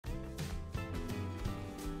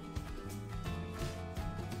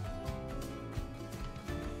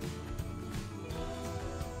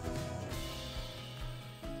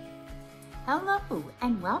Hello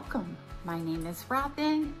and welcome. My name is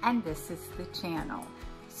Robyn and this is the channel.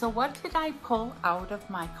 So what did I pull out of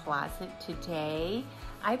my closet today?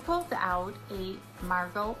 I pulled out a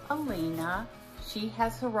Margot Elena She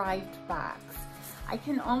Has Arrived box. I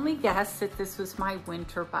can only guess that this was my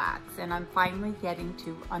winter box and I'm finally getting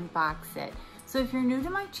to unbox it. So if you're new to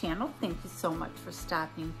my channel, thank you so much for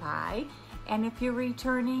stopping by. And if you're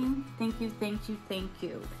returning, thank you, thank you, thank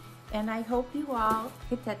you. And I hope you all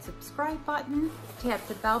hit that subscribe button, tap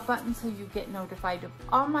the bell button so you get notified of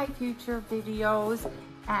all my future videos.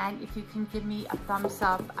 And if you can give me a thumbs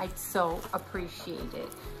up, I'd so appreciate it.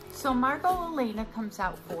 So Margot Elena comes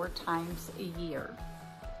out 4 times a year.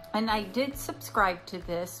 And I did subscribe to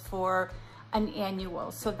this for an annual.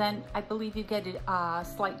 So then I believe you get a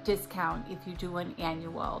slight discount if you do an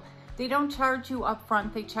annual. They don't charge you up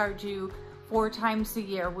front, they charge you 4 times a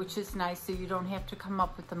year, which is nice, so you don't have to come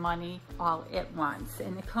up with the money all at once.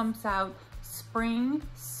 And it comes out spring,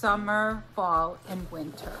 summer, fall, and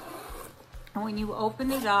winter. And when you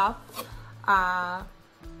open it up,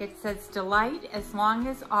 it says delight as long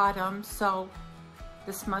as autumn, so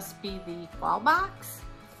this must be the fall box.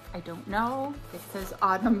 I don't know. It says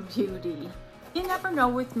autumn beauty. You never know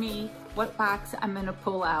with me what box I'm gonna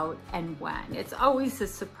pull out and when. It's always a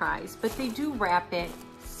surprise, but they do wrap it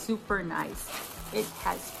super nice. It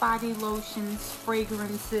has body lotions,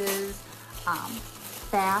 fragrances,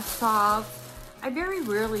 bath salts. I very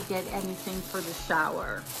rarely get anything for the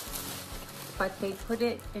shower, but they put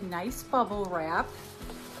it in nice bubble wrap,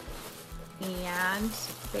 and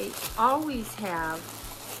they always have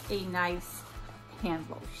a nice hand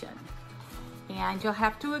lotion. And you'll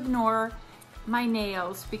have to ignore my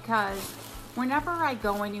nails because whenever I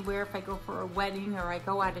go anywhere, if I go for a wedding or I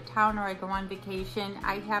go out of town or I go on vacation,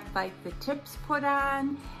 I have like the tips put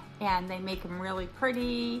on and they make them really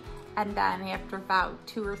pretty. And then after about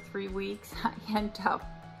 2 or 3 weeks, I end up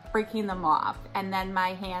breaking them off. And then my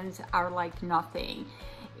hands are like nothing.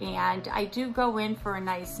 And I do go in for a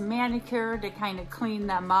nice manicure to kind of clean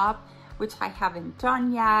them up, which I haven't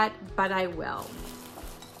done yet, but I will.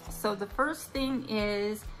 So the first thing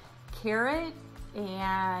is carrot,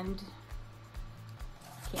 and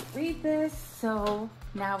can't read this, so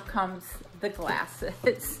now comes the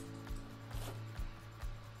glasses.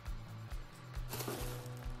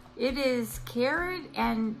 It is carrot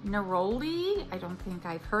and neroli. I don't think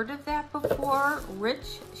I've heard of that before.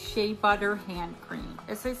 Rich shea butter hand cream.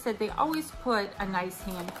 As I said, they always put a nice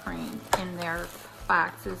hand cream in their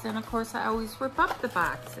boxes, and of course I always rip up the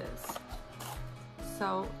boxes.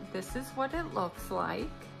 So this is what it looks like.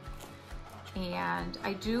 And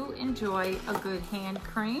I do enjoy a good hand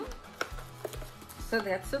cream. So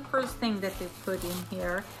that's the first thing that they put in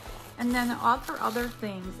here. And then all their other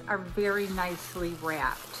things are very nicely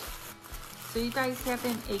wrapped. So you guys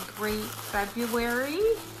having a great February?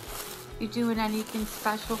 You doing anything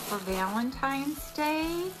special for Valentine's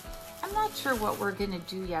Day? I'm not sure what we're gonna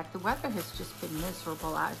do yet. The weather has just been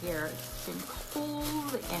miserable out here. It's been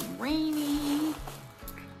cold and rainy.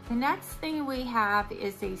 The next thing we have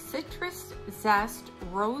is a citrus zest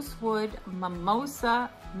rosewood mimosa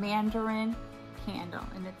mandarin candle,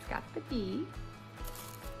 and it's got the bee.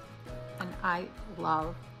 And I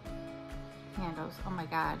love candles. Oh my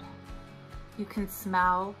God. You can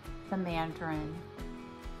smell the mandarin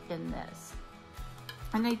in this.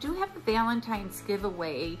 And I do have a Valentine's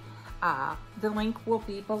giveaway. The link will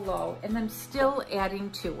be below, and I'm still adding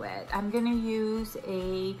to it. I'm gonna use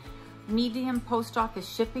a medium post office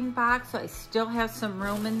shipping box, so I still have some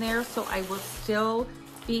room in there, so I will still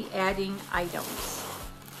be adding items.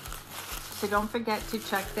 So don't forget to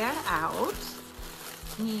check that out.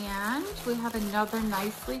 And we have another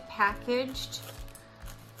nicely packaged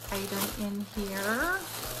item in here.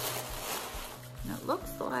 And it looks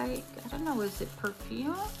like, I don't know, is it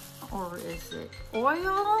perfume or is it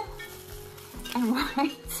oil? And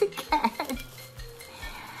once again,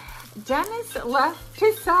 Dennis left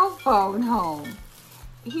his cell phone home.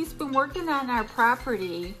 He's been working on our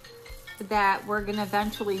property that we're gonna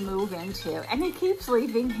eventually move into, and he keeps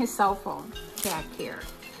leaving his cell phone back here.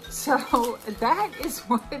 So that is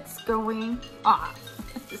what's going off.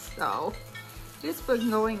 So it's been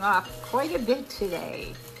going off quite a bit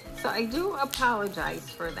today. So I do apologize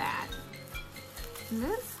for that.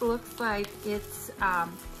 This looks like it's,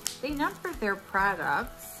 they number their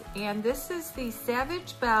products, and this is the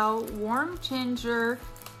Savage Belle Warm Ginger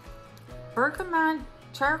Bergamot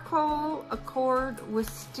Charcoal Accord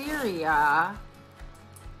Wisteria.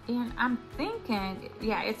 And I'm thinking,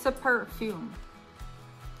 yeah, it's a perfume.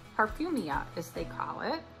 Parfumia, as they call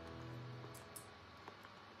it.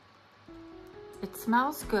 It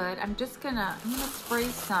smells good. I'm gonna spray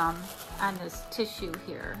some on this tissue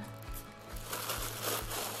here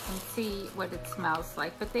and see what it smells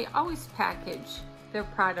like. But they always package their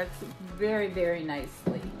products very, very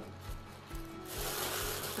nicely.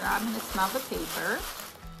 So I'm gonna smell the paper.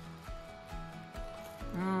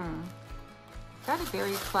 Got a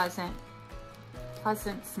very pleasant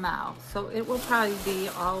smell. So it will probably be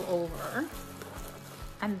all over.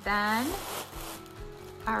 And then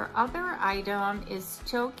our other item is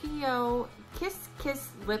Tokyo Kiss Kiss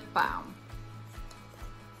Lip Balm.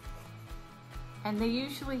 And they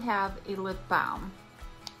usually have a lip balm.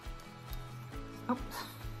 Oh.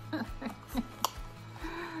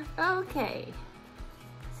 Okay.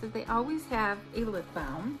 So they always have a lip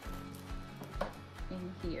balm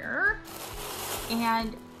in here.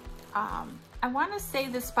 And I want to say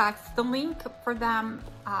this box, the link for them,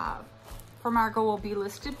 for Margot, will be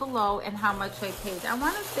listed below, and how much I paid. I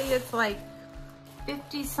want to say it's like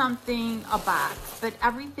 50 something a box, but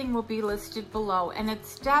everything will be listed below, and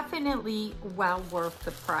it's definitely well worth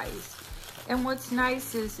the price. And what's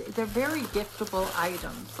nice is they're very giftable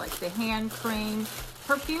items, like the hand cream.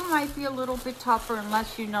 Perfume might be a little bit tougher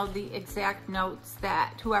unless you know the exact notes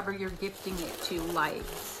that whoever you're gifting it to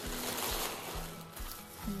likes.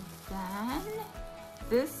 And then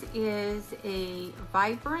this is a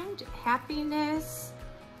vibrant happiness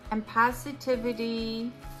and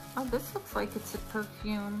positivity. Oh, this looks like it's a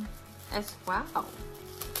perfume as well. I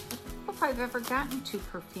don't know if I've ever gotten 2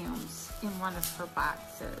 perfumes in one of her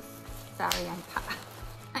boxes. Sorry,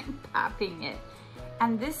 I'm popping it.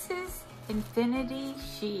 And this is Infinity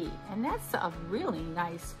She, and that's a really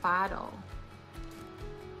nice bottle.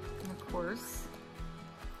 And of course,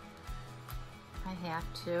 I have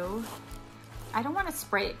to. I don't want to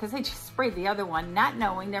spray it because I just sprayed the other one, not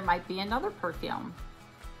knowing there might be another perfume.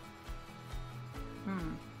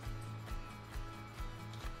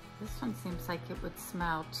 This one seems like it would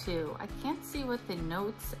smell too. I can't see what the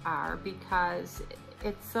notes are because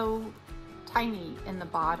it's so tiny in the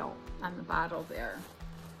bottle, on the bottle there.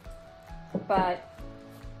 But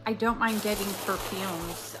I don't mind getting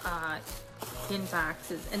perfumes in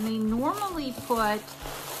boxes. And they normally put,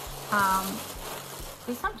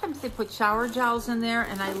 sometimes they put shower gels in there,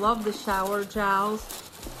 and I love the shower gels.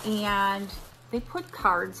 And they put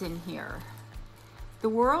cards in here. The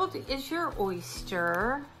world is your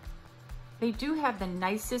oyster. They do have the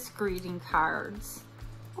nicest greeting cards.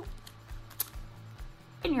 Oh.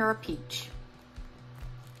 And you're a peach.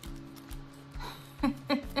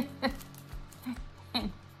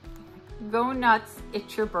 Go nuts,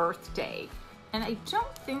 it's your birthday. And I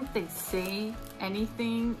don't think they say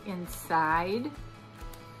anything inside.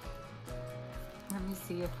 Let me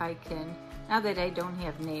see if I can, now that I don't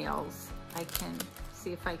have nails, I can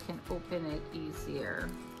see if I can open it easier.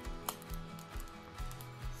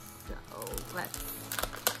 So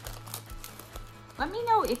let me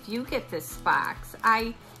know if you get this box.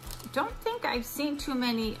 I don't think I've seen too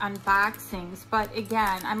many unboxings, but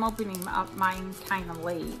again, I'm opening up mine kind of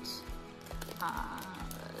late.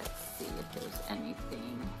 Let's see if there's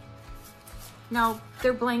anything. No,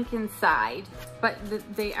 they're blank inside, but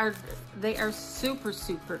they are super,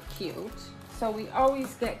 super cute. So we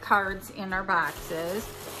always get cards in our boxes.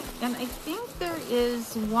 And I think there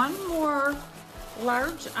is one more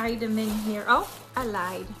large item in here. Oh, I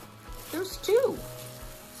lied. There's 2.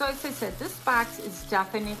 So as I said, this box is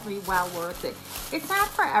definitely well worth it. It's not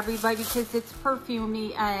for everybody because it's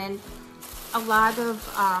perfumey, and a lot of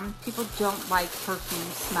people don't like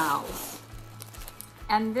perfume smells.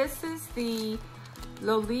 And this is the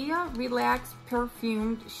Lolia Relax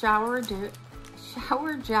Perfumed Shower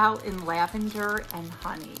Gel in Lavender and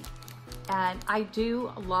Honey. And I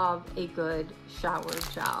do love a good shower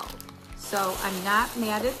gel. So I'm not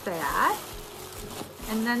mad at that.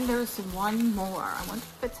 And then there's one more. I wonder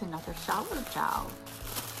if it's another shower gel.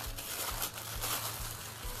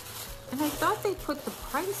 And I thought they put the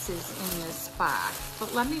prices in this box,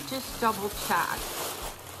 but let me just double check.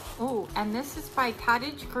 Oh, and this is by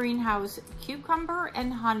Cottage Greenhouse Cucumber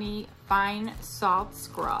and Honey Fine Salt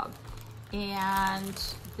Scrub. And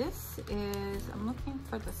this is, I'm looking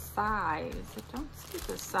for the size. I don't see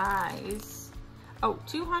the size. Oh,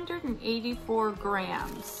 284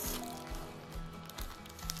 grams.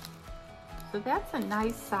 So that's a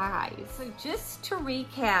nice size. So just to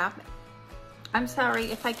recap, I'm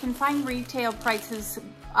sorry, if I can find retail prices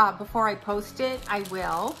before I post it, I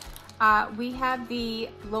will. We have the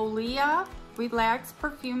Lolia Relax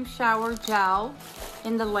Perfume Shower Gel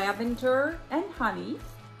in the Lavender and Honey.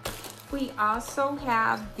 We also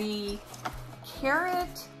have the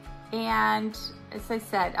Carrot and, as I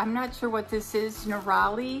said, I'm not sure what this is,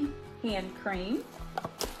 Neroli hand cream.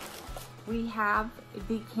 We have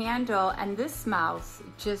the candle, and this smells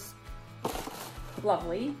just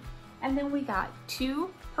lovely. And then we got 2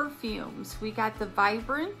 perfumes. We got the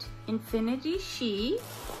Vibrant Infinity She,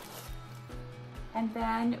 and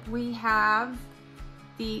then we have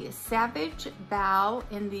the Savage Belle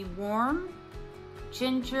in the Warm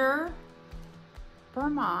Ginger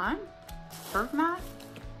Bergamot.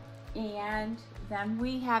 And then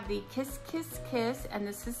we have the Kiss Kiss Kiss, and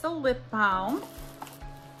this is the lip balm.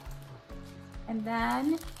 And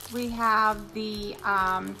then we have the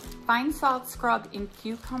Fine Salt Scrub in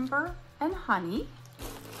Cucumber and Honey.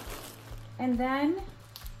 And then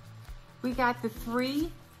we got the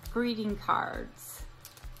 3 greeting cards.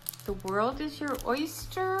 The world is your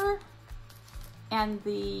oyster, and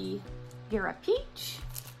the You're a Peach,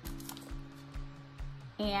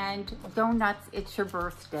 and Donuts, It's Your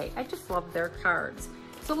Birthday. I just love their cards.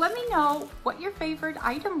 So let me know what your favorite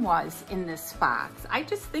item was in this box. I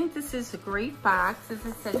just think this is a great box. As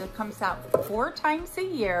I said, it comes out 4 times a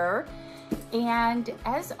year. And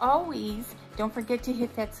as always, don't forget to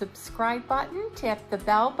hit that subscribe button, tap the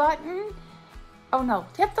bell button. Oh no,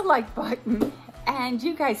 tap the like button. And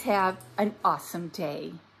you guys have an awesome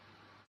day.